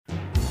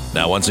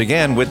Now, once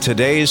again, with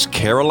today's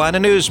Carolina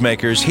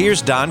Newsmakers,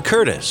 here's Don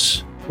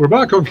Curtis. We're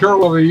back on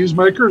Carolina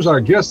Newsmakers. Our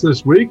guest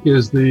this week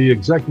is the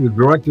Executive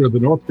Director of the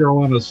North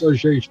Carolina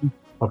Association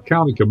of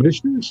County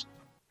Commissioners.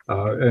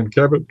 And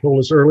Kevin told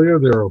us earlier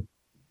there are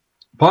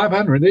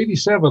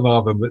 587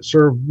 of them that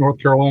serve North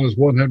Carolina's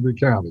 100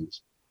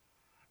 counties.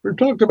 We've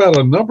talked about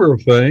a number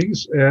of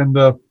things, and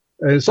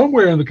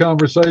somewhere in the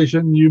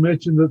conversation, you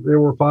mentioned that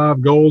there were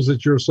 5 goals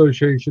that your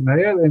association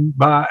had, and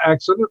by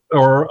accident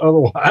or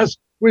otherwise,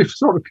 we've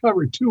sort of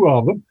covered 2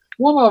 of them.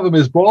 One of them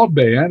is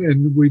broadband,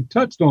 and we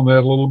touched on that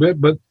a little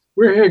bit, but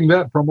we're hearing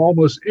that from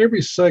almost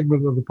every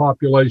segment of the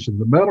population.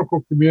 The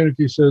medical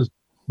community says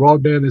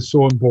broadband is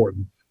so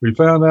important. We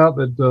found out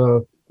that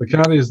the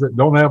counties that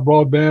don't have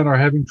broadband are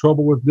having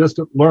trouble with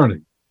distant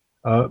learning.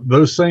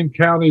 Those same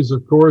counties,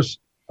 of course,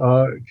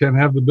 can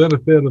have the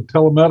benefit of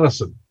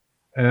telemedicine,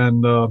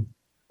 and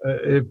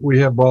if we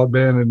have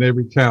broadband in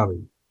every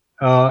county.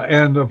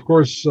 And of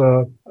course,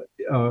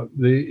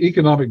 the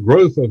economic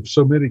growth of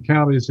so many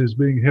counties is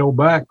being held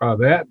back by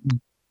that.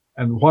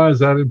 And why is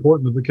that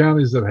important to the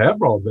counties that have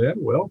broadband?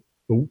 Well,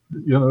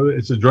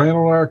 it's a drain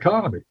on our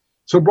economy.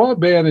 So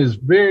broadband is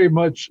very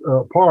much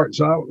part.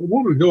 So I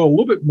want to go a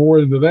little bit more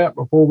into that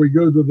before we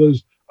go to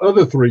those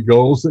other 3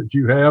 goals that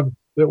you have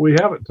that we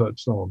haven't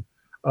touched on.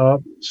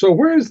 So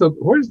where's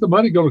the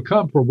money going to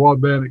come for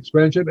broadband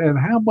expansion, and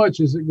how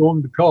much is it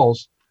going to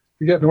cost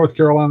to get North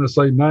Carolina,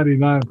 say,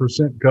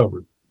 99%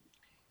 covered?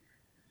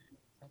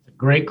 That's a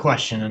great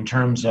question in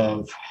terms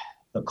of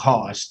the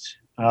cost.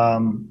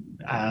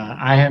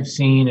 I have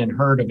seen and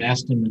heard of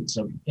estimates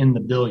of in the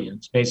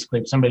billions. Basically,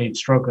 if somebody would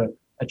stroke a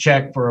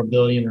check for $1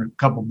 billion or a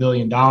couple $1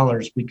 billion,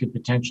 we could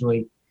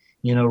potentially,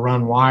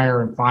 run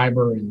wire and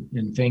fiber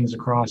and things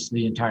across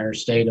the entire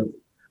state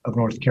of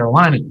North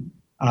Carolina.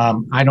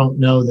 I don't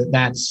know that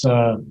that's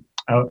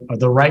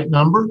the right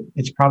number.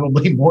 It's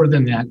probably more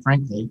than that,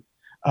 frankly.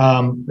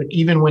 But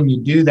even when you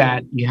do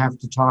that, you have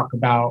to talk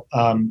about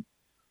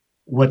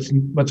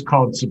what's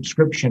called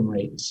subscription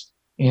rates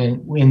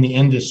in the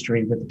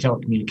industry, with the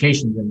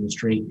telecommunications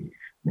industry.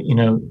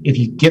 If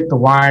you get the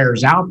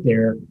wires out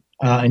there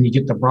and you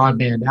get the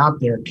broadband out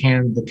there,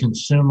 can the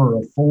consumer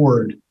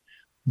afford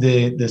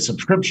the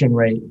subscription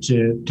rate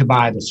to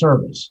buy the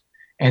service?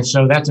 And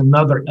so that's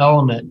another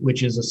element,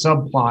 which is a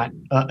subplot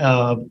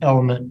of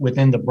element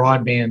within the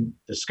broadband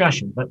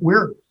discussion. But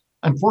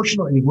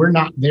unfortunately, we're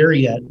not there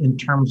yet in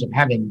terms of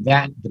having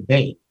that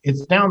debate.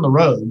 It's down the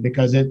road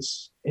because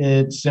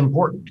it's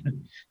important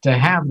to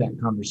have that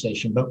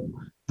conversation. But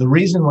the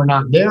reason we're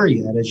not there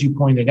yet, as you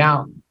pointed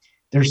out,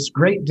 there's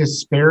great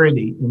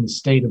disparity in the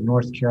state of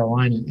North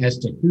Carolina as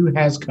to who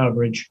has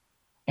coverage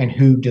and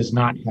who does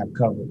not have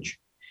coverage.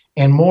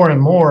 And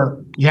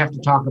more, you have to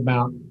talk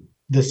about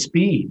the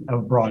speed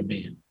of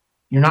broadband.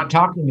 You're not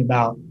talking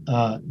about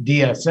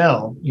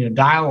DSL,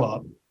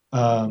 dial-up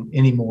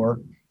anymore.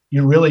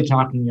 You're really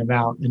talking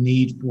about the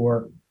need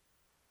for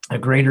a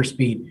greater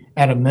speed,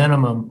 at a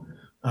minimum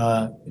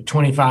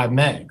 25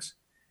 megs.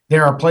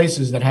 There are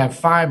places that have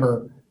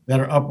fiber that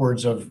are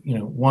upwards of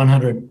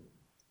 100,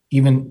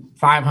 even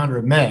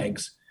 500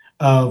 megs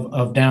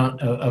of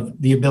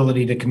the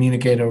ability to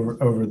communicate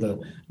over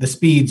the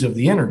speeds of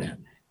the internet.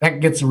 That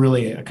gets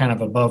really kind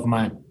of above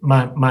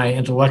my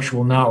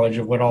intellectual knowledge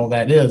of what all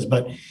that is,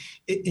 but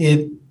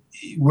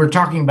we're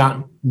talking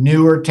about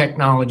newer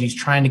technologies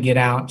trying to get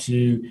out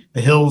to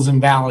the hills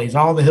and valleys,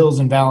 all the hills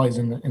and valleys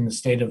in the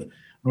state of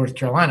North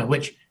Carolina,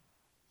 which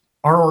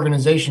our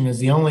organization is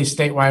the only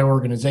statewide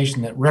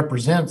organization that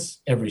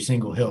represents every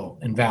single hill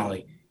and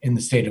valley in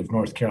the state of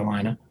North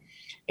Carolina.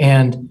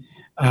 And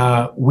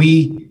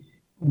we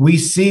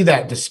see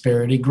that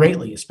disparity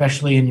greatly,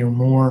 especially in your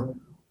more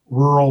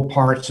rural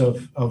parts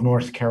of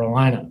North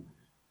Carolina.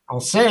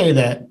 I'll say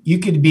that you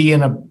could be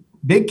in a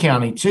big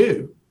county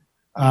too,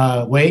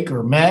 Wake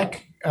or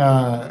Meck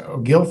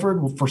or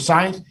Guilford,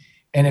 Forsyth,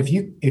 and if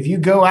you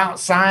go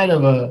outside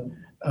of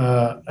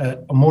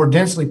a more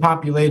densely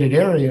populated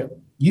area,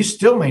 you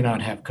still may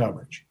not have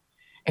coverage.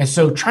 And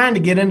so trying to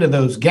get into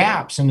those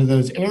gaps, into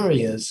those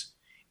areas,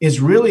 is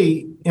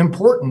really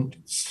important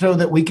so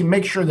that we can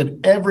make sure that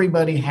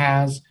everybody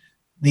has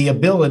the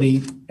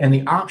ability and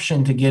the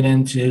option to get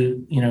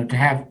into,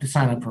 to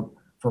sign up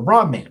for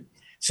broadband.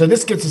 So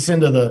this gets us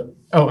into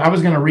I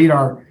was going to read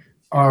our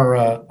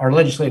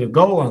legislative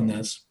goal on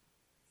this,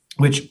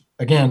 which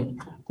again,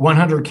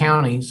 100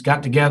 counties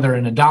got together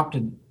and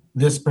adopted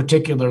this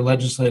particular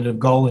legislative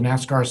goal and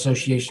asked our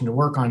association to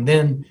work on.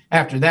 Then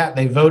after that,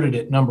 they voted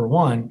it number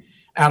 1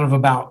 out of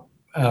about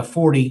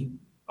 40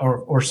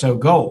 or so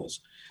goals.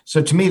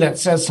 So to me, that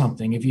says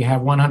something. If you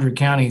have 100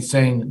 counties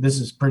saying that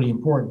this is pretty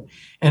important,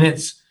 and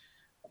it's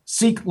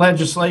seek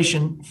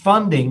legislation,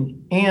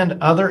 funding,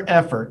 and other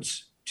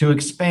efforts to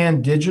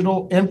expand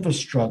digital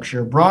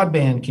infrastructure,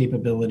 broadband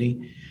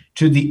capability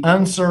to the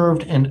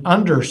unserved and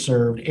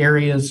underserved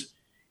areas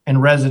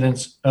and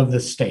residents of the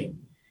state.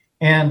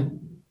 And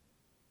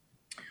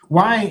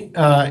why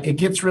it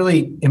gets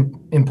really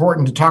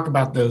important to talk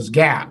about those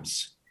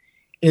gaps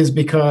is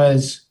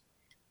because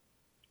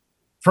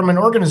from an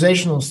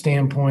organizational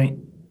standpoint,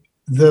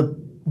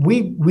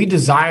 we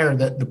desire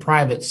that the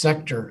private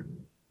sector,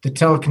 the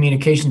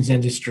telecommunications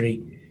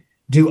industry,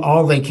 do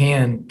all they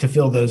can to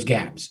fill those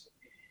gaps.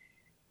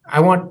 I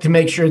want to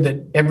make sure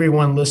that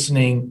everyone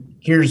listening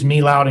hears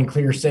me loud and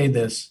clear say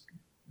this,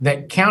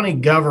 that county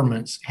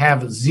governments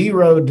have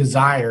zero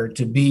desire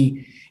to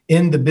be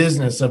in the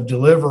business of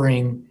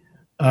delivering,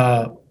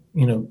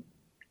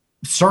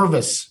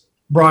 service,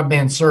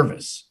 broadband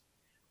service.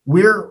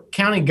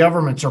 County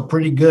governments are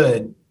pretty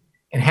good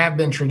and have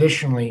been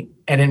traditionally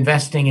at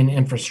investing in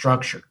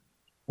infrastructure,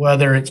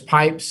 whether it's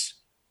pipes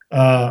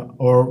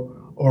or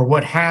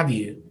what have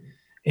you,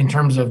 in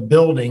terms of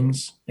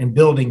buildings and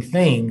building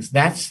things.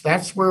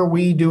 That's where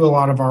we do a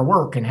lot of our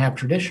work and have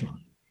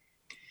traditionally.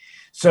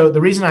 So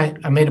the reason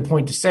I made a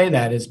point to say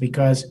that is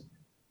because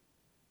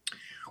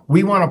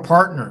we want to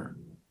partner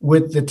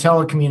with the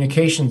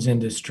telecommunications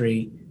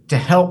industry to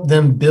help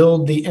them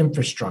build the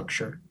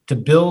infrastructure, to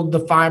build the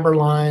fiber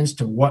lines,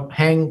 to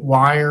hang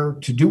wire,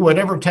 to do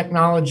whatever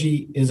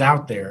technology is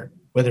out there,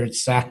 whether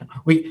it's I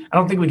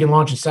don't think we can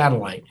launch a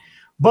satellite,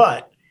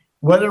 but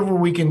whatever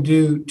we can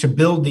do to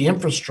build the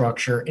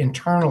infrastructure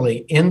internally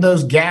in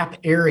those gap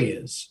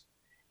areas,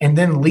 and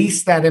then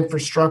lease that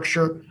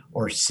infrastructure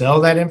or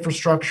sell that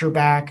infrastructure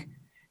back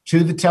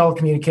to the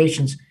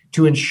telecommunications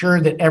to ensure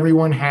that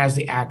everyone has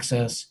the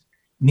access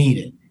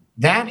needed.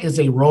 That is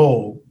a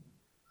role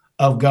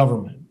of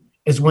government,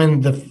 is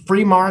when the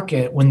free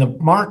market, when the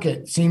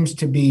market seems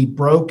to be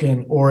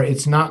broken or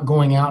it's not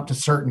going out to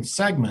certain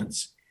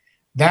segments,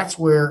 that's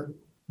where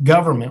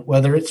government,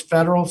 whether it's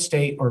federal,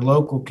 state, or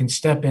local, can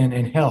step in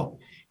and help.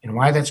 And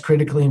why that's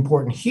critically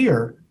important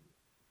here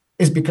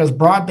is because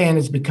broadband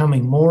is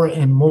becoming more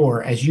and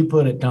more, as you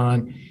put it,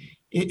 Don,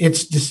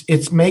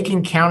 it's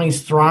making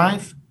counties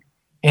thrive,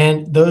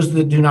 and those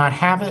that do not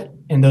have it,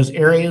 and those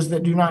areas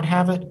that do not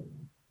have it,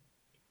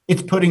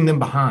 it's putting them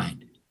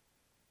behind.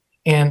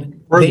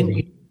 And right.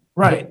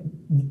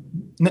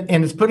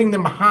 And it's putting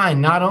them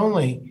behind not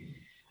only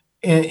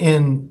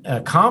in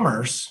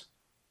commerce,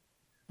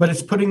 but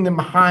it's putting them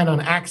behind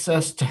on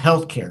access to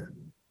healthcare.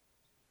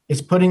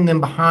 It's putting them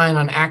behind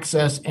on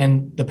access,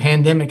 and the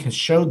pandemic has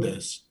showed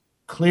this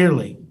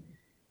clearly,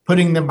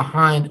 putting them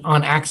behind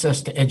on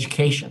access to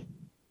education,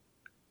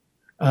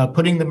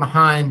 putting them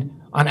behind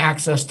on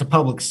access to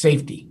public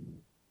safety.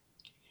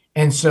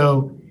 And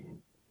so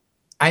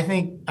I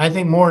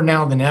think more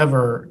now than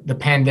ever, the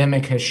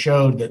pandemic has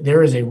showed that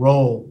there is a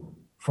role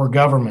for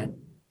government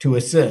to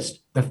assist.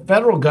 The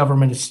federal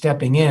government is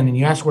stepping in, and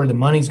you ask where the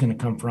money's going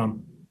to come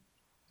from.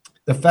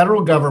 The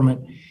federal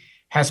government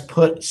has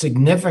put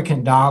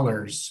significant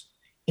dollars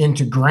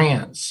into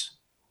grants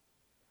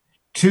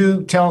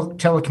to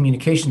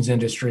telecommunications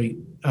industry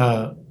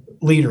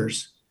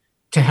leaders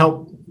to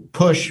help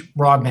push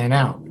broadband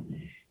out.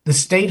 The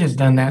state has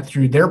done that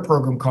through their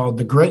program called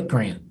the GREAT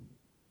Grant.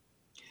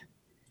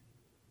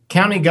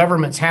 County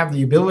governments have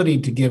the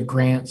ability to give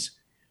grants,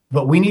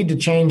 but we need to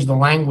change the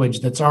language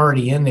that's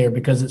already in there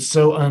because it's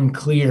so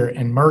unclear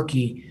and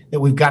murky that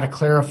we've got to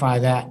clarify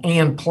that.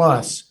 And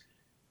plus,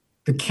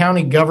 the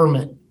county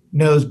government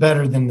knows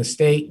better than the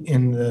state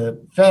and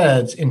the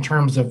feds in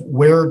terms of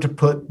where to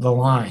put the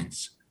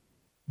lines.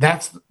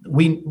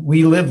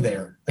 We live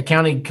there. The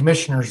county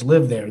commissioners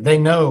live there. They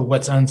know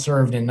what's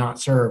unserved and not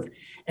served,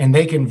 and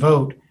they can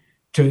vote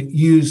to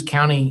use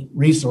county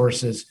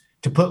resources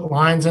to put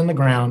lines in the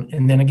ground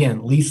and then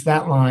again lease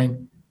that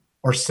line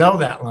or sell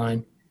that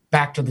line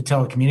back to the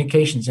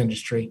telecommunications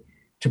industry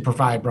to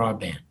provide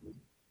broadband.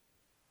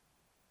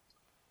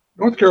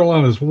 North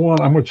Carolina is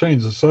one, I'm going to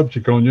change the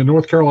subject on you.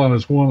 North Carolina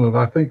is one of,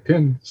 I think,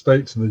 10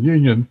 states in the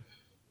union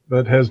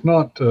that has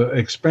not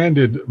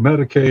expanded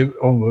Medicaid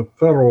on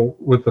the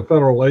with the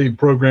federal aid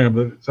program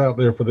that's out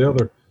there for the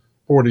other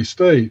 40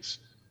 states.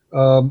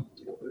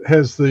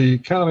 Has the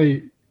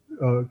County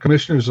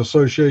Commissioners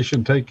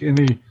Association take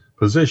any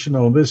position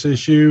on this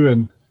issue?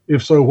 And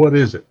if so, what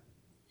is it?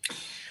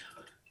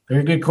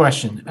 Very good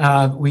question.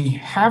 We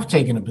have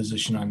taken a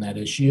position on that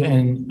issue,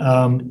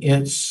 and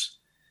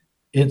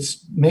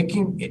it's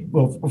making,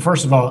 well,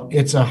 first of all,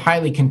 it's a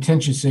highly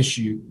contentious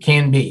issue,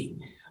 can be.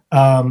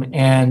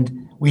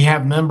 And we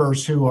have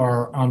members who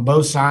are on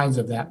both sides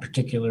of that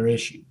particular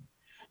issue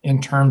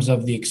in terms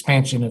of the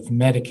expansion of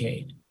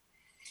Medicaid.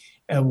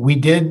 We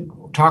did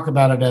talk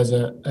about it as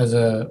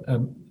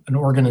an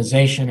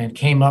organization and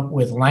came up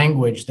with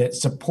language that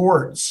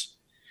supports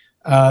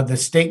the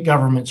state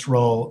government's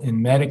role in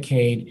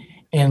Medicaid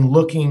and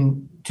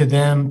looking to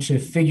them to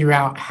figure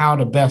out how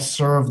to best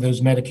serve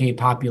those Medicaid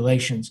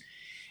populations.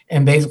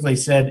 And basically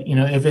said,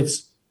 if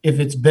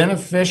it's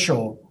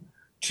beneficial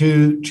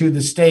to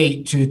the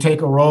state to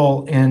take a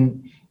role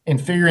in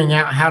figuring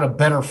out how to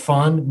better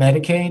fund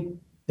Medicaid,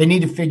 they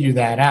need to figure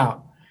that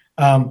out.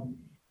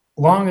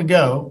 Long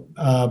ago,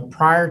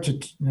 prior to,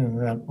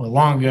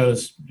 long ago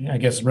is, I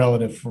guess,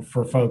 relative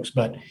for folks,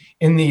 but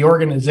in the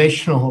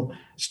organizational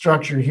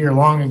structure here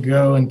long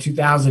ago in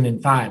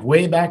 2005,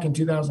 way back in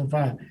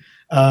 2005,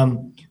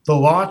 the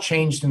law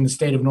changed in the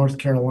state of North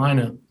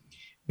Carolina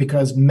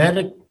because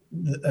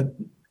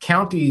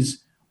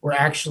counties were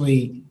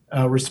actually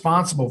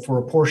responsible for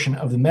a portion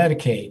of the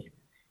Medicaid.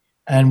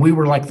 And we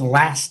were like the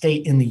last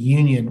state in the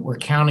union where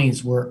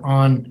counties were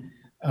on,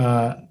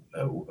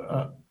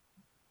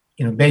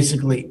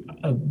 basically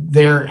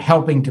they're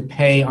helping to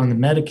pay on the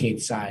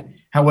Medicaid side.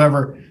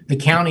 However, the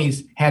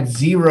counties had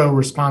zero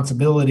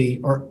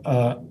responsibility or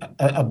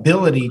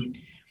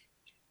ability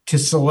to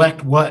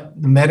select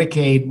what the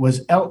Medicaid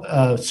was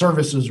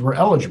services were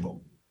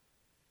eligible.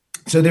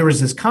 So there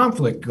was this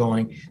conflict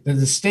going that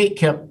the state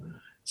kept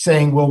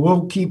saying, well,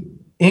 we'll keep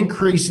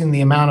increasing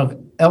the amount of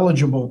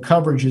eligible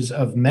coverages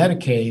of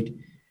Medicaid.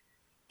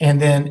 And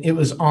then it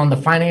was on the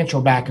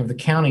financial back of the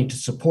county to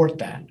support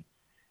that.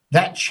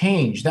 That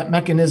changed, that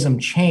mechanism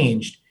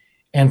changed.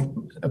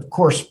 And of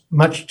course,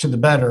 much to the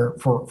better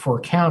for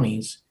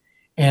counties.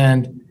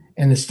 And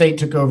the state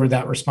took over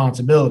that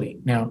responsibility.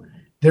 Now,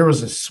 there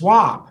was a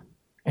swap,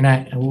 and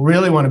I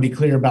really want to be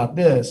clear about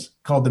this,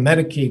 called the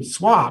Medicaid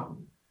swap,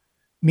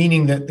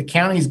 meaning that the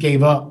counties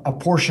gave up a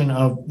portion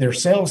of their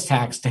sales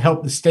tax to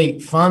help the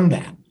state fund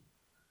that.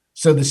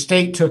 So the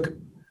state took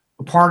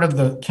a part of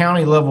the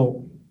county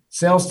level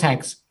sales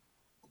tax,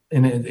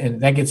 and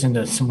that gets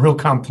into some real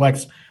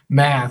complex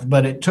math,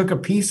 but it took a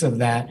piece of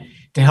that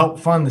to help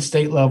fund the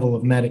state level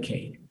of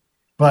Medicaid.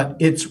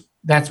 But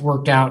that's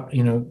worked out,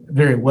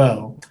 very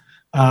well.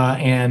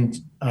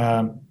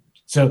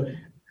 So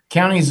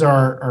counties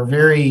are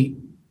very,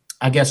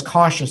 I guess,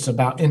 cautious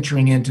about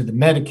entering into the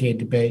Medicaid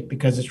debate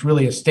because it's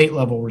really a state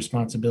level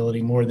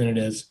responsibility more than it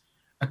is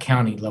a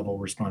county level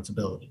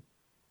responsibility.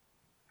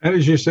 And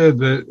as you said,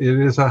 that it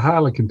is a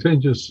highly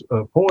contentious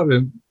point,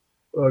 and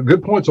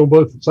good points on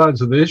both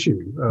sides of the issue.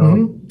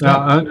 Now,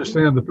 I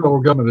understand the federal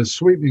government is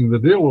sweetening the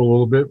deal a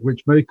little bit,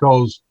 which may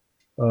cause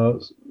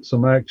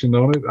some action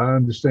on it. I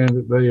understand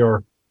that they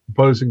are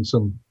proposing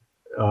some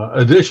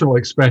additional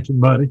expansion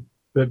money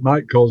that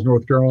might cause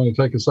North Carolina to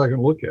take a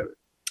second look at it.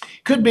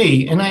 Could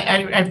be. And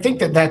I think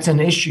that's an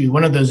issue,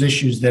 one of those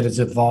issues that is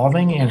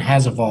evolving and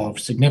has evolved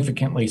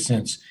significantly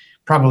since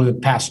probably the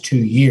past 2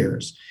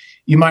 years.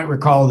 You might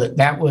recall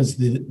that was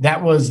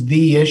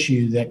the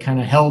issue that kind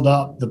of held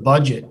up the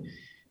budget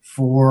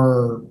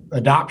for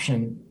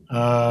adoption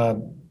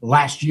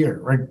last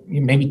year, or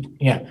maybe,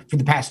 for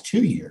the past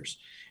 2 years.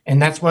 And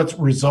that's what's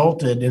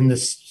resulted in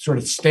this sort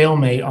of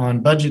stalemate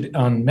on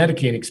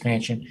Medicaid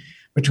expansion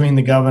between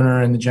the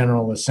governor and the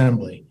General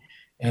Assembly.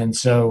 And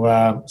it's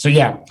an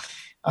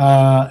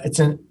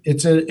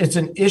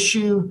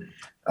issue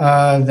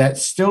that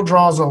still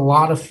draws a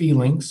lot of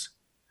feelings.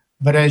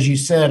 But as you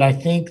said, I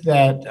think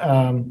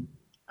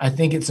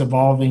it's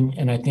evolving,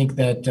 and I think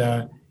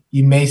that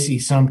you may see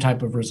some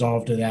type of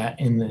resolve to that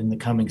in the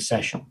coming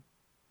session.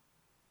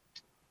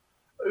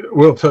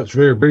 We'll touch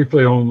very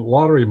briefly on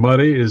lottery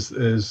money. Has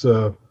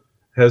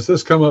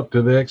this come up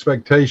to the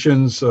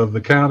expectations of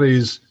the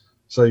counties,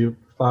 say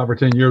 5 or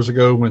 10 years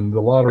ago when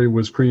the lottery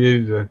was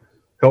created to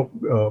help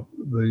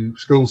the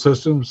school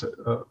systems?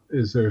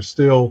 Is there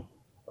still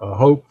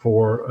hope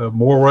for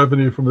more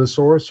revenue from this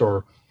source,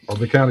 or are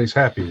the counties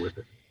happy with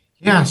it?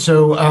 Yeah,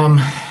 so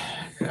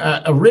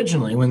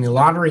originally when the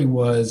lottery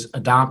was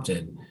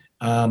adopted,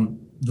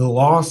 the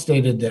law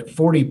stated that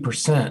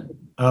 40%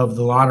 of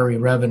the lottery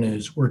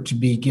revenues were to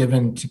be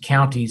given to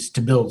counties to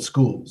build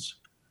schools.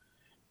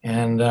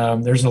 And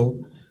there's a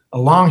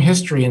long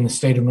history in the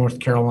state of North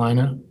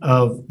Carolina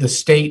of the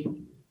state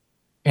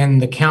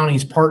and the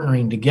counties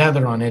partnering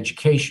together on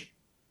education.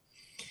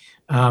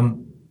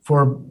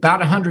 For about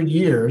 100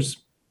 years,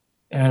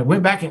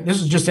 went back, and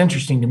this is just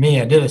interesting to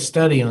me. I did a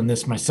study on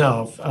this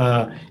myself,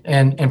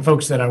 and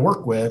folks that I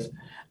work with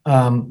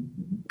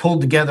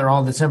pulled together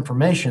all this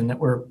information that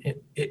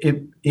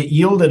it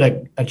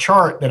yielded a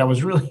chart that it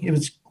was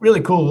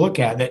really cool to look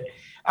at. That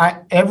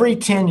every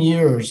 10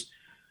 years,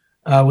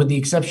 with the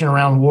exception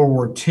around World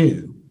War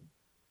II,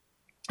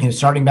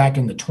 starting back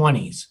in the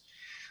 20s,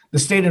 the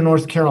state of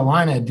North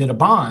Carolina did a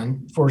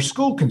bond for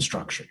school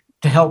construction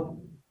to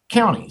help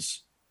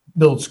counties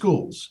build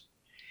schools.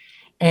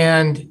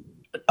 And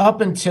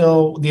up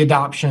until the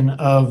adoption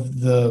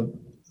of the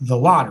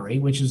lottery,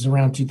 which is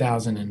around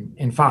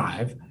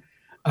 2005,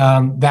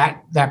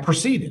 that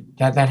proceeded,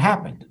 that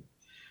happened.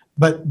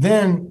 But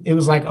then it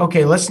was like,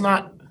 okay, let's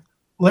not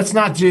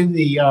do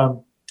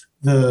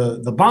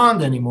the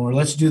bond anymore.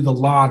 Let's do the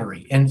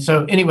lottery. And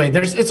so anyway,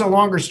 it's a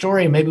longer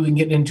story, and maybe we can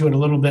get into it a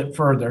little bit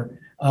further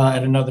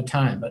at another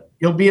time. But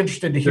you'll be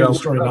interested to hear the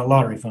story about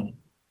lottery funding.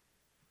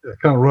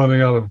 Kind of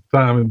running out of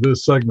time in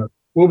this segment.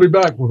 We'll be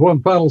back with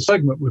one final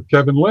segment with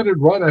Kevin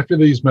Leonard right after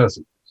these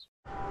messages.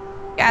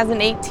 As an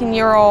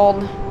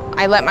 18-year-old,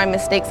 I let my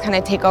mistakes kind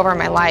of take over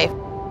my life.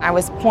 I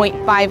was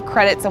 0.5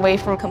 credits away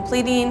from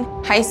completing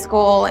high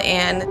school,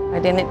 and I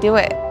didn't do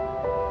it.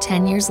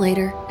 10 years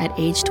later, at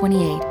age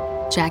 28,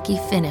 Jackie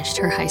finished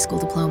her high school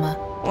diploma.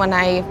 When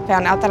I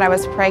found out that I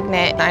was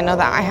pregnant, I know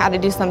that I had to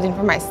do something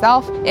for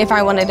myself if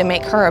I wanted to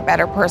make her a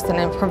better person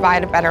and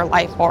provide a better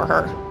life for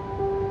her.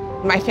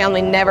 My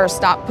family never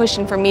stopped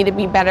pushing for me to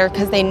be better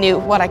because they knew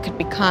what I could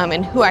become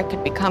and who I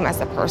could become as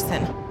a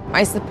person.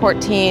 My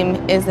support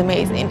team is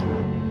amazing.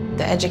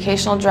 The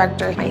educational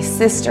director, my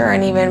sister,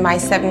 and even my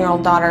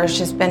 7-year-old daughter has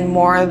just been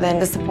more than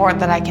the support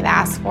that I could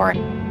ask for.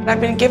 I've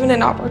been given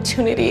an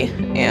opportunity,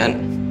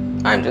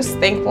 and I'm just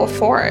thankful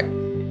for it.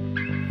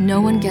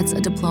 No one gets a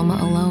diploma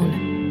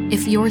alone.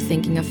 If you're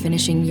thinking of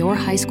finishing your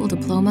high school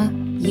diploma,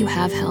 you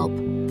have help.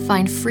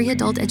 Find free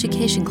adult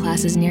education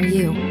classes near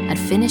you at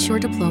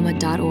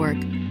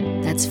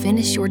finishyourdiploma.org. That's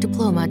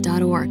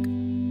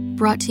finishyourdiploma.org.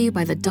 Brought to you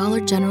by the Dollar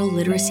General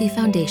Literacy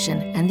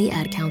Foundation and the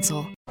Ad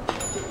Council.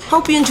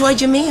 Hope you enjoyed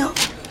your meal.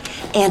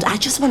 And I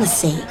just want to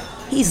say,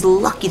 he's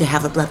lucky to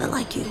have a brother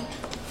like you.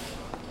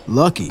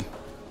 Lucky?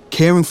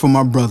 Caring for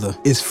my brother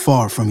is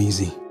far from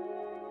easy.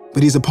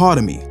 But he's a part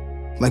of me,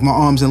 like my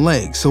arms and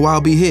legs, so I'll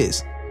be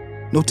his.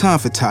 No time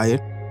for tired.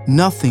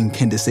 Nothing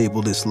can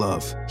disable this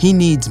love. He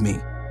needs me,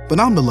 but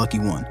I'm the lucky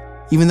one,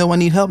 even though I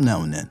need help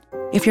now and then.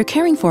 If you're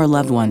caring for a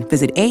loved one,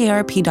 visit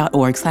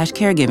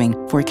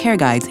aarp.org/caregiving for care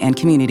guides and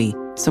community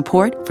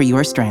support for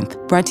your strength.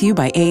 Brought to you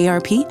by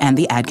AARP and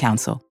the Ad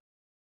Council.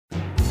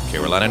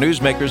 Carolina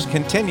Newsmakers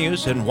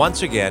continues, and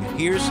once again,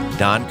 here's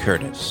Don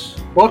Curtis.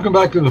 Welcome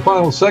back to the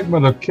final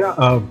segment of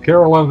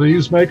Carolina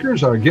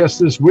Newsmakers. Our guest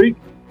this week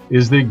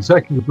is the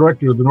Executive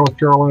Director of the North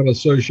Carolina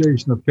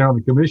Association of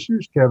County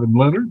Commissioners, Kevin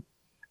Leonard.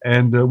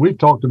 And we've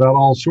talked about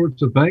all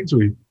sorts of things.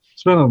 We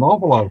spent an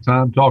awful lot of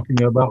time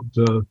talking about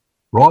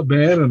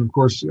broadband and, of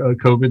course,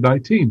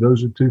 COVID-19.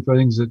 Those are two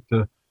things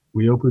that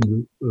we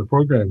opened the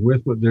program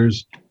with, but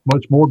there's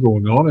much more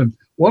going on. And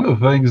one of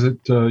the things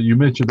that you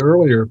mentioned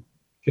earlier,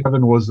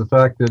 Kevin, was the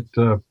fact that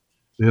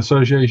the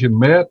association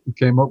met and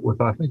came up with,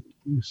 I think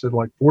you said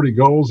like 40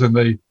 goals, and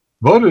they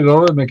voted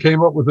on it and they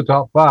came up with the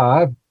top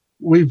 5.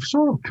 We've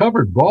sort of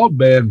covered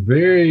broadband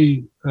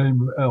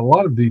in a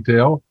lot of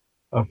detail.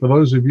 For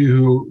those of you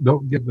who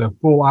don't get the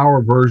full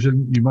hour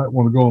version, you might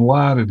want to go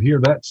online and hear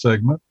that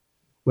segment.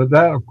 But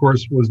that, of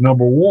course, was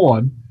number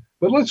 1.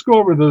 But let's go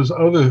over those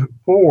other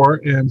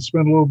 4 and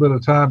spend a little bit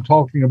of time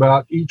talking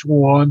about each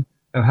one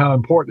and how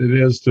important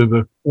it is to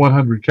the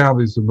 100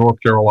 counties of North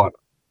Carolina.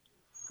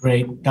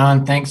 Great.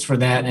 Don, thanks for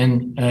that.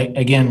 And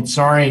again,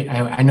 sorry,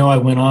 I know I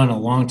went on a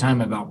long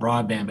time about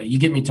broadband, but you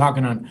get me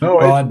talking on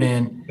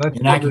broadband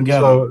and I can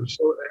go.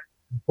 So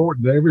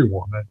important to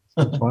everyone.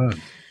 That's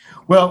fine.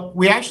 Well,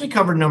 we actually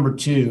covered number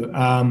 2,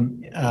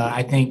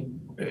 I think,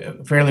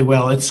 fairly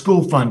well. It's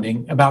school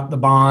funding, about the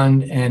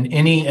bond and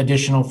any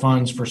additional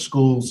funds for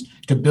schools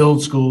to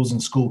build schools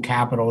and school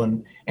capital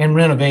and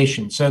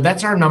renovation. So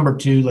that's our number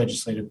 2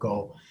 legislative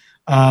goal.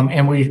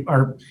 And we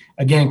are,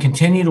 again,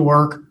 continue to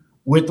work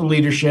with the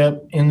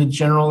leadership in the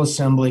General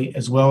Assembly,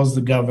 as well as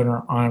the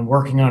governor, on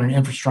working on an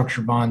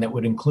infrastructure bond that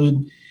would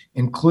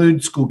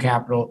include school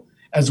capital,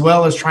 as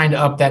well as trying to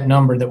up that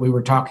number that we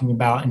were talking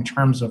about in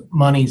terms of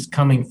monies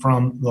coming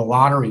from the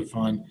lottery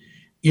fund,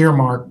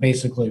 earmarked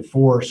basically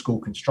for school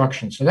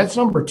construction. So that's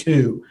number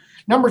 2.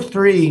 Number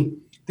 3,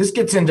 this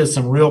gets into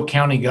some real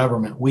county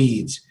government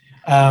weeds.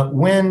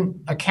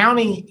 When a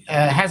county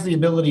has the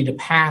ability to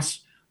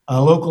pass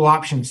a local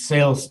option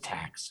sales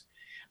tax,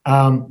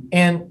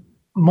 and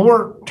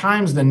more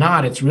times than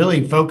not, it's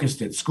really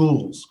focused at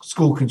schools,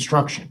 school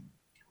construction,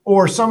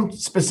 or some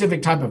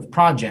specific type of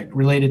project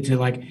related to,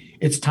 like,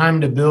 it's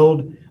time to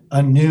build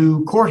a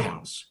new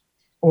courthouse,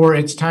 or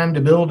it's time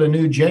to build a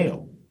new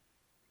jail.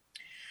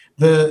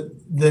 The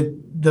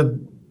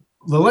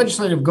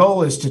legislative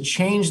goal is to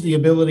change the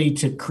ability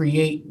to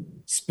create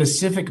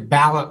specific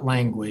ballot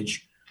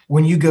language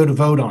when you go to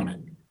vote on it.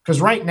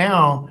 Because right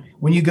now,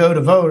 when you go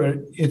to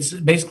vote, it's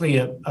basically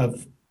a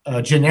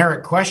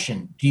generic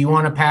question. Do you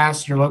want to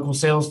pass your local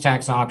sales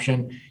tax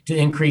option to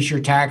increase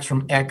your tax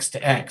from X to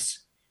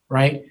X,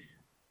 right?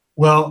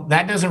 Well,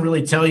 that doesn't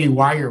really tell you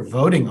why you're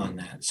voting on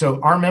that.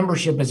 So our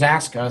membership has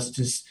asked us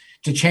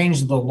to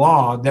change the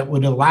law that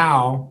would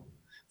allow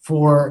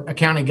for a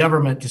county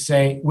government to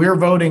say, we're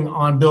voting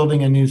on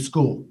building a new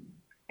school.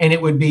 And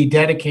it would be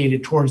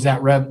dedicated towards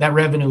that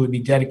revenue would be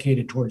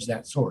dedicated towards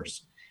that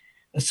source.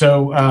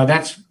 So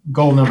that's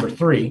goal number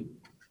 3.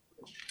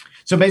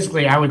 So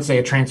basically, I would say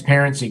a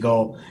transparency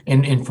goal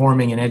in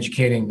informing and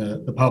educating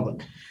the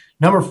public.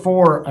 Number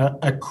 4,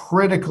 a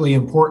critically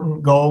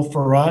important goal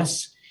for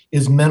us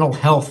is mental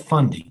health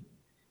funding.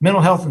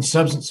 Mental health and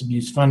substance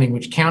abuse funding,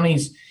 which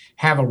counties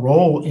have a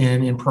role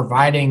in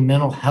providing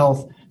mental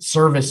health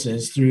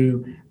services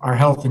through our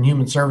health and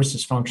human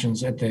services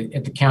functions at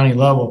the county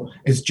level,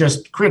 is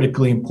just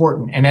critically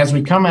important. And as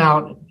we come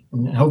out,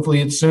 and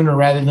hopefully it's sooner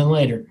rather than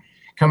later,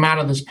 come out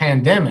of this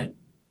pandemic,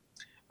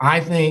 I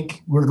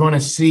think we're going to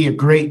see a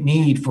great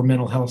need for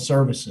mental health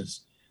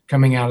services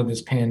coming out of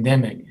this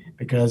pandemic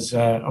because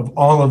of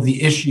all of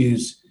the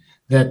issues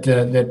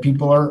that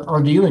people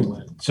are dealing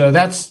with. So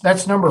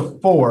that's number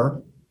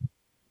 4.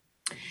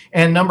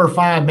 And number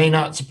 5 may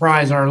not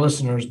surprise our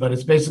listeners, but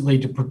it's basically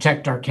to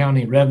protect our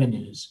county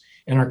revenues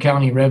and our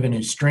county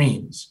revenue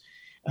streams.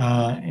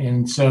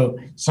 And so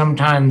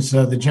sometimes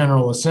the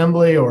General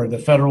Assembly or the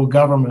federal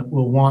government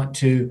will want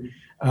to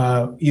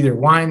either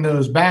wind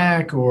those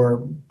back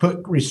or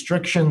put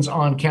restrictions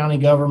on county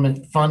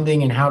government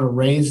funding and how to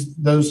raise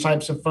those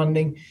types of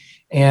funding.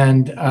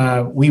 And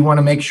we want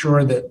to make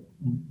sure that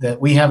that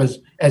we have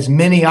as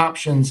many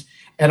options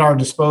at our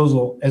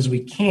disposal as we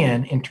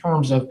can in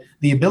terms of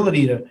the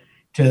ability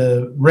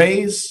to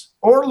raise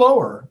or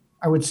lower,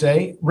 I would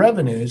say,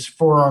 revenues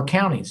for our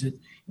counties. A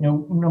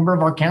number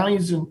of our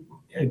counties and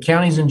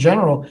counties in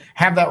general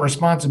have that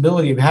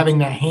responsibility of having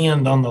that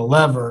hand on the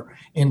lever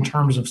in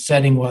terms of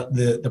setting what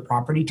the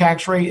property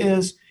tax rate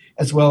is,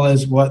 as well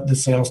as what the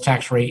sales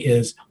tax rate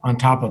is on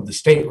top of the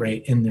state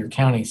rate in their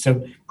county.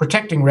 So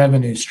protecting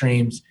revenue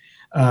streams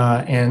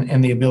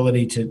and the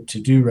ability to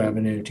do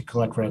revenue, to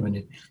collect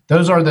revenue.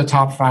 Those are the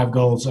top 5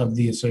 goals of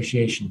the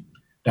association,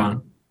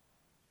 Don.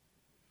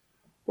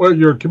 Well,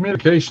 your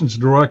communications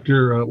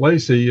director,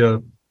 Lacey,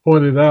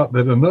 pointed out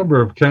that a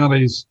number of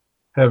counties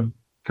have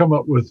come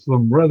up with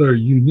some rather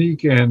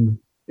unique and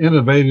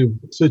innovative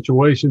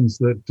situations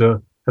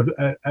that have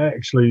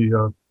actually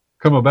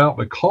come about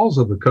because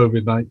of the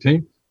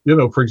COVID-19.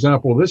 For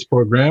example, this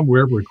program,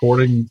 we're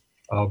recording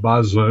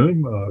by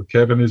Zoom.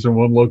 Kevin is in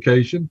one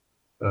location,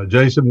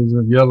 Jason is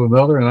in yet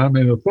another, and I'm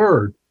in a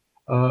third.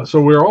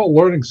 So we're all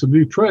learning some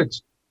new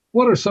tricks.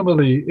 What are some of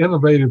the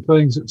innovative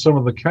things that some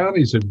of the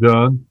counties have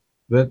done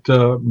that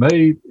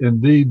may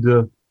indeed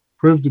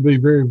prove to be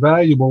very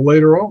valuable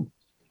later on?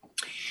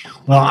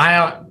 Well,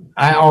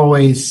 I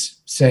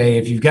always say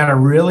if you've got a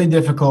really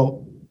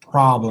difficult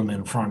problem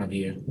in front of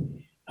you,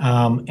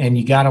 and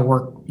you got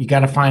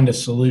to find a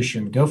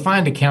solution, go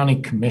find a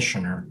county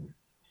commissioner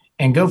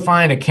and go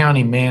find a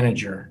county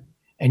manager,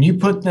 and you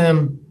put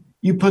them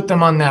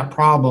on that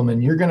problem,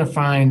 and you're going to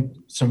find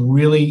some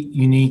really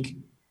unique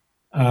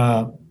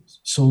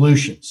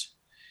solutions.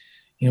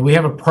 We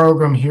have a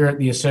program here at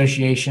the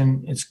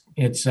association.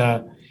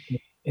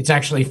 It's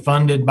actually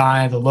funded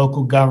by the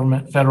local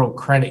government federal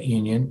credit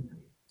union.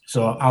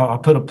 So I'll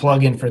put a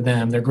plug in for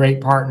them. They're great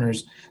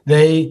partners.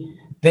 They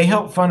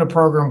help fund a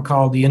program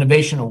called the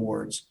Innovation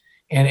Awards.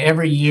 And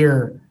every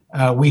year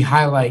we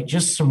highlight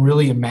just some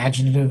really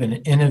imaginative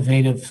and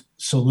innovative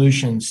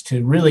solutions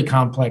to really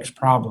complex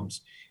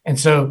problems. And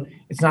so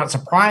it's not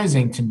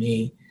surprising to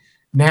me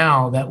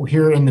now that we're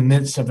here in the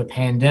midst of a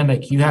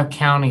pandemic, you have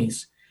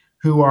counties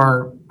who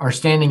are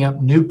standing up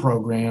new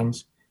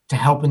programs to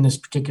help in this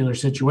particular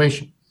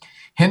situation.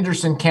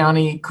 Henderson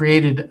County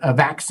created a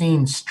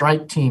vaccine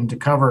strike team to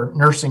cover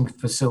nursing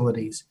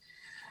facilities,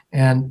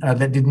 and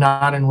that did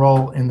not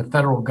enroll in the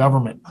federal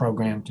government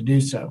program to do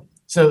so.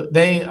 So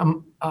they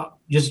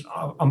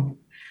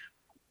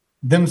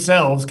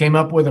themselves came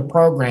up with a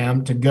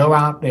program to go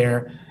out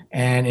there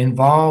and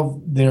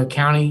involve their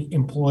county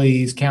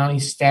employees, county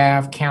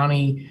staff,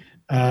 county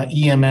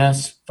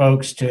EMS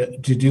folks to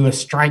do a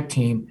strike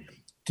team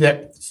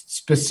that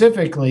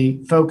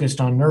specifically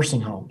focused on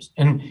nursing homes.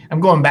 And I'm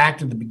going back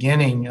to the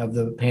beginning of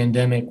the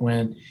pandemic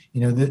when,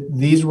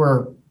 these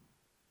were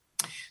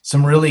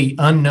some really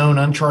unknown,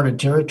 uncharted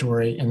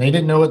territory, and they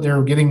didn't know what they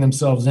were getting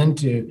themselves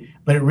into,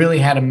 but it really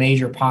had a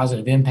major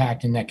positive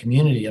impact in that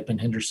community up in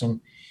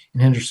Henderson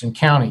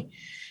County.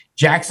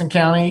 Jackson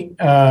County,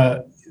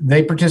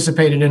 they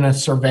participated in a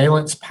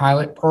surveillance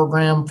pilot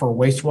program for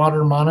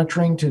wastewater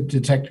monitoring to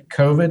detect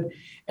COVID.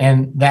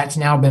 And that's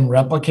now been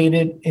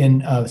replicated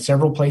in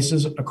several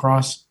places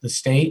across the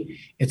state.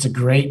 It's a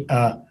great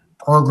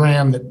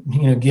program that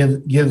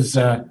gives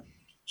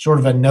sort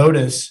of a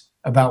notice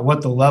about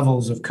what the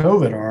levels of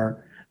COVID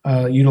are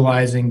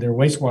utilizing their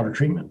wastewater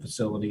treatment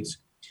facilities.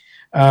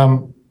 A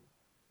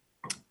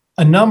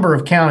number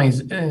of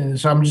counties,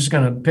 so I'm just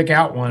going to pick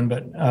out one,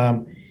 but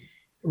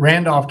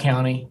Randolph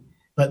County,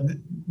 but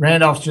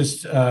Randolph's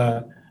just,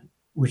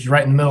 which is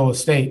right in the middle of the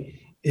state,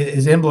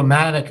 is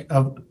emblematic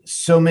of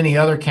so many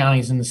other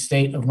counties in the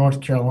state of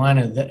North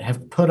Carolina that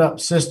have put up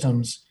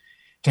systems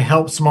to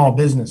help small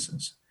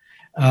businesses,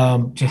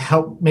 to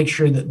help make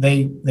sure that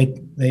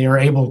they are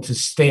able to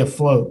stay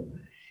afloat.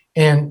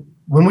 And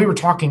when we were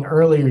talking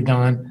earlier,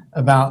 Don,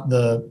 about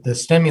the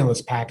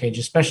stimulus package,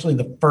 especially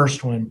the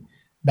first one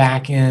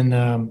back in,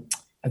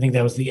 I think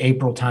that was the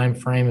April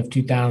timeframe of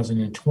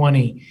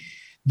 2020,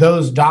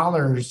 those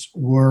dollars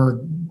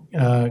were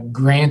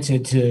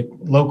granted to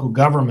local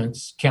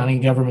governments, county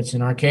governments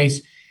in our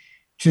case,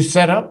 to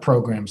set up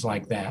programs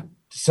like that,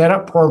 to set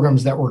up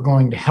programs that were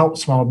going to help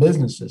small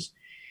businesses.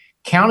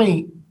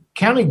 County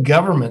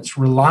governments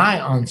rely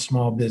on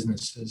small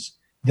businesses.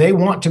 They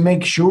want to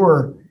make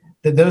sure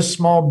that those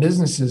small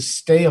businesses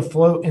stay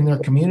afloat in their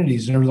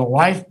communities. They're the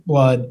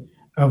lifeblood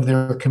of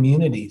their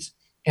communities.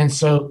 And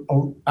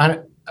so,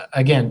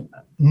 again,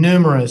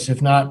 numerous,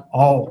 if not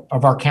all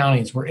of our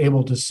counties were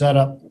able to set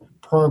up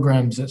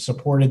programs that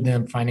supported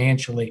them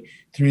financially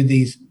through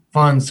these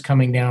funds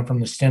coming down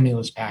from the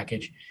stimulus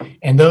package.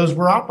 And those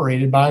were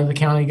operated by the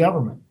county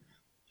government.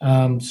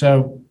 You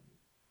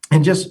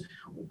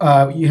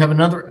have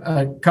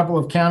a couple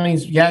of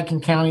counties,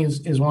 Yadkin County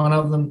is one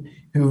of them,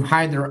 who've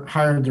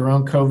hired their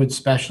own COVID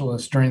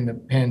specialists during the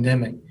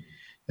pandemic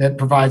that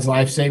provides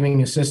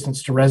life-saving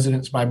assistance to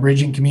residents by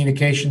bridging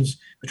communications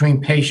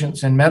between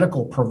patients and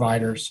medical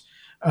providers.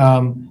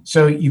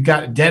 So you've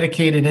got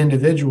dedicated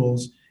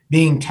individuals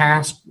being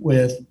tasked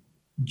with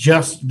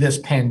just this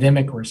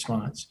pandemic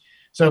response.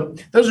 So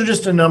those are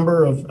just a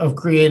number of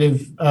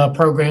creative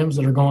programs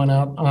that are going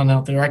on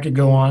out there. I could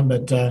go on,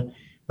 but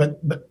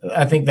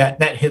I think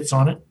that hits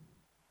on it.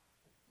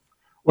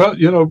 Well,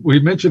 we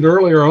mentioned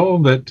earlier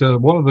on that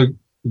one of the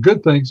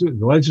good things,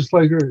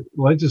 the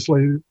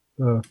legislative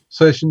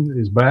session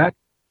is back,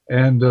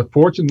 and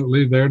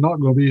fortunately, they're not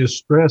going to be as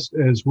stressed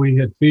as we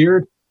had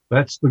feared.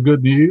 That's the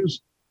good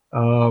news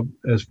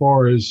as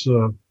far as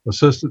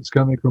assistance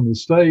coming from the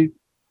state.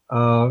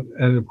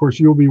 And of course,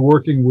 you'll be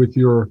working with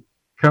your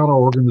counter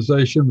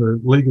organization, the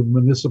League of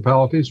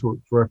Municipalities, which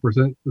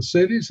represent the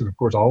cities. And of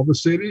course, all the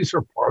cities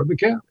are part of the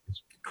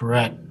counties.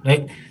 Correct.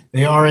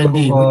 They are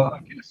indeed. So,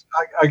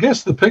 I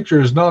guess the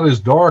picture is not as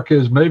dark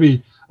as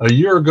maybe a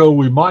year ago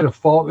we might have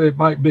thought it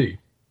might be.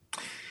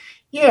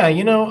 Yeah,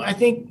 I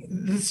think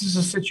this is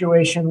a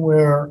situation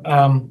where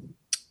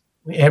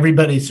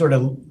everybody sort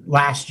of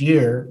last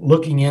year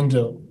looking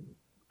into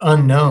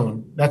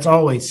unknown. That's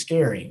always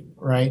scary,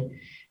 right?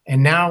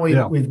 And now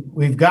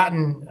we've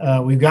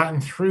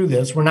gotten through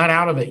this. We're not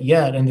out of it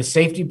yet, and the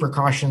safety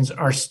precautions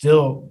are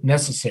still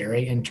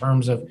necessary in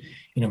terms of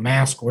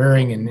mask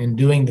wearing and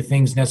doing the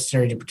things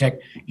necessary to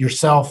protect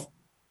yourself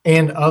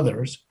and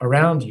others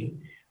around you.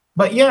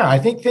 But yeah, I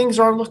think things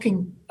are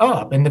looking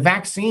up, and the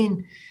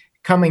vaccine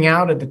coming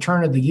out at the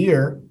turn of the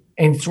year,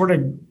 and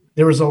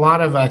there was a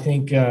lot of, I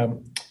think,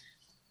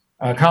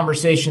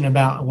 conversation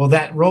about, well,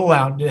 that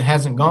rollout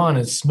hasn't gone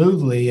as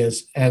smoothly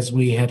as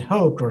we had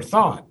hoped or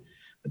thought.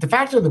 But the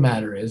fact of the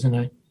matter is,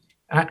 and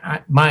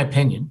I my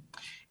opinion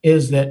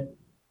is that,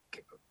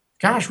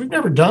 gosh, we've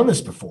never done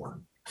this before.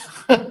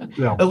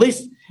 Yeah. At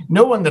least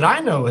no one that I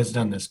know has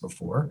done this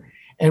before.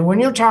 And when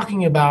you're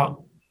talking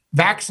about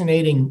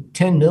vaccinating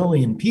 10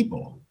 million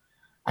people,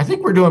 I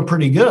think we're doing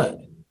pretty good.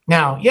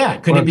 Now, yeah,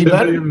 could it be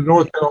better? In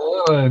North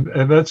Carolina,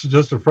 and that's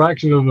just a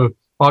fraction of the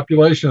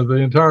population of the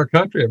entire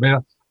country. I mean,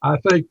 I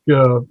think,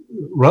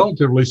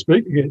 relatively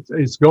speaking,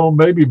 it's going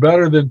maybe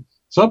better than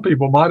some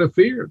people might have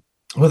feared.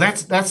 Well,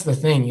 that's the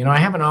thing. I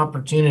have an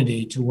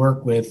opportunity to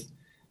work with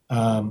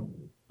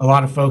a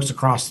lot of folks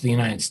across the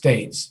United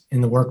States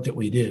in the work that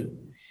we do.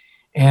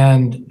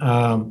 And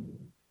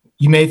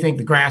you may think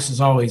the grass is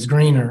always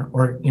greener,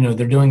 or,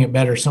 they're doing it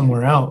better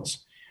somewhere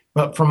else.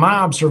 But from my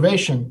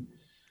observation,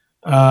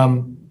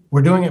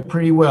 we're doing it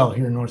pretty well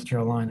here in North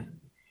Carolina.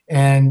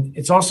 And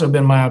it's also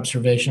been my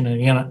observation, and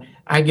again,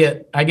 I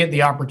get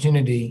the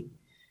opportunity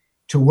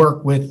to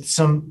work with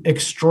some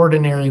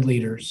extraordinary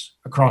leaders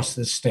across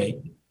this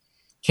state.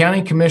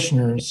 County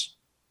commissioners,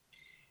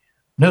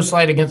 no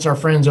slight against our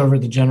friends over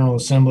at the General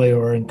Assembly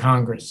or in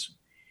Congress,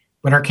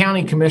 but our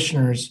county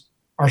commissioners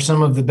are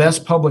some of the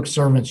best public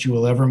servants you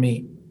will ever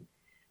meet.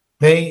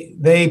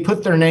 They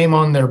put their name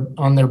on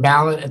their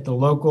ballot at the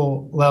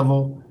local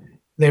level.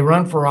 They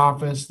run for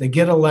office, they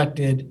get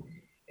elected,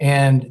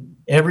 and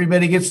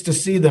everybody gets to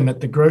see them at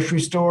the grocery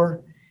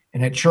store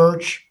and at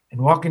church and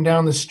walking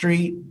down the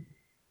street.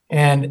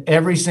 And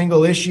every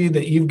single issue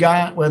that you've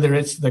got, whether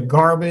it's the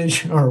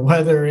garbage or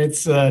whether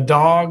it's a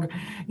dog,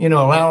 a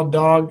loud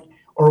dog,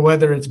 or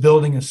whether it's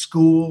building a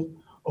school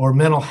or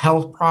mental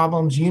health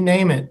problems, you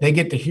name it, they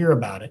get to hear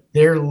about it.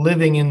 They're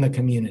living in the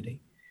community.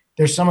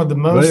 They're some of the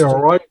most. They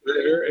are right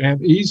there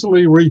and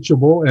easily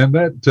reachable. And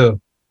that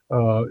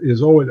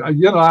is always,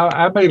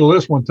 I made a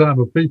list one time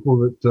of people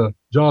that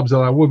jobs that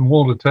I wouldn't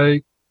want to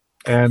take.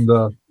 And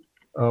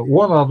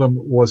one of them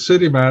was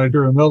city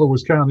manager, another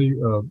was county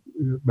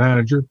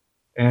manager,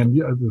 and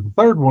the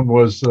third one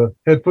was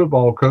head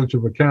football coach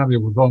of a county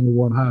with only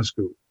one high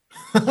school.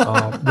 Those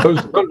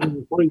are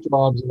the three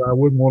jobs that I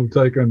wouldn't want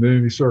to take under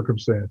any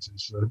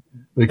circumstances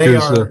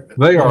because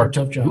they are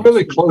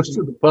really close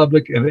to the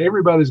public, and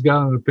everybody's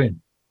got an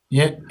opinion.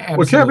 Yeah, absolutely.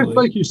 Well, Kevin,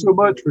 thank you so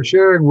much for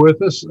sharing with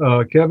us.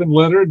 Kevin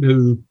Leonard,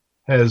 who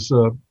has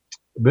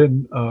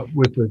been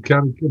with the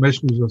County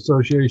Commissioners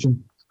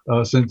Association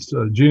since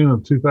June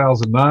of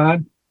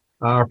 2009.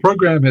 Our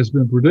program has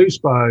been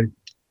produced by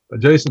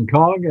Jason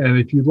Kong, and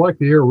if you'd like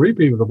to hear a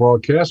repeat of the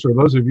broadcast, or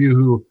those of you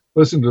who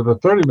listen to the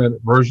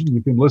 30-minute version,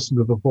 you can listen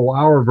to the full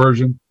hour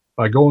version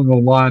by going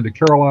online to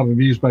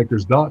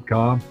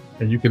carolinanewsmakers.com,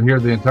 and you can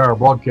hear the entire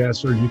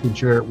broadcast, or you can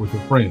share it with a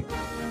friend.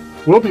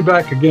 We'll be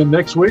back again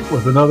next week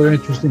with another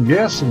interesting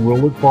guest, and we'll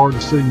look forward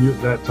to seeing you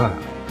at that time.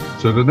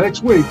 So the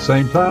next week,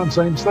 same time,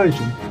 same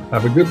station.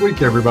 Have a good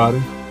week, everybody.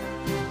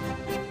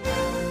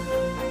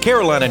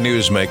 Carolina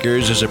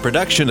Newsmakers is a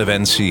production of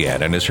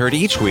NCN and is heard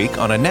each week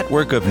on a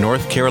network of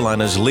North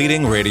Carolina's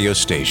leading radio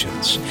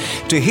stations.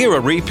 To hear a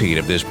repeat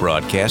of this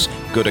broadcast,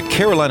 go to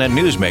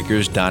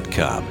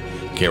carolinanewsmakers.com.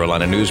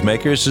 Carolina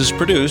Newsmakers is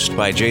produced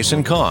by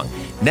Jason Kong.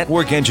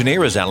 Network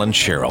engineer is Alan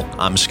Sherrill.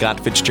 I'm Scott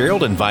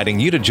Fitzgerald, inviting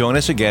you to join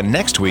us again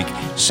next week,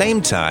 same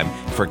time,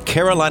 for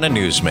Carolina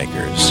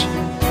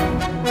Newsmakers.